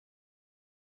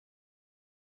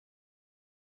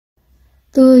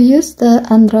To use the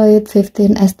Android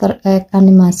 15 Easter egg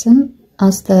animation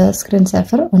as the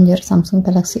screensaver on your Samsung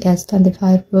Galaxy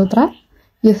S25 Ultra,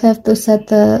 you have to set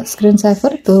the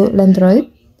screensaver to Landroid.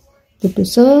 To do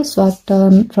so, swipe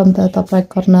down from the top right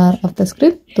corner of the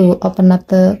screen to open up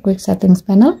the quick settings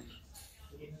panel,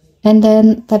 and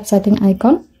then tap setting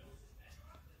icon.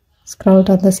 Scroll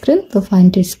down the screen to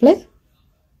find display.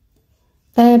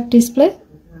 Tap display.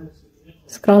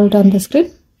 Scroll down the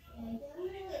screen.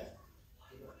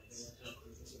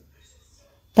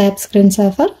 Tap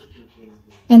screensaver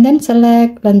and then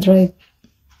select Landroid.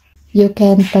 You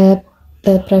can tap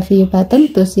the preview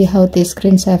button to see how the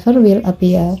screensaver will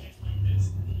appear.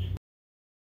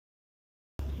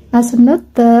 As a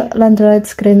note, the Landroid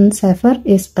screensaver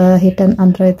is a hidden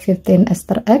Android 15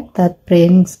 Easter egg that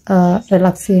brings a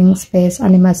relaxing space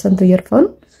animation to your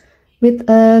phone, with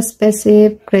a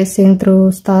spaceship crashing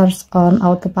through stars on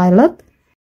autopilot.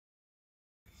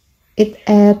 It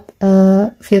adds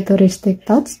a futuristic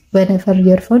touch whenever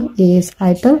your phone is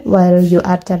idle while you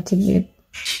are charging it.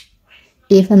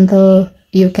 Even though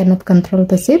you cannot control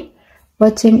the ship,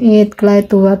 watching it glide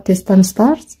toward distant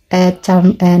stars adds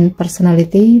charm and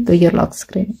personality to your lock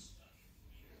screen.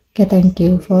 Okay, thank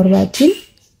you for watching.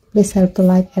 Please help to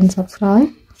like and subscribe.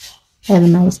 Have a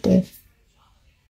nice day.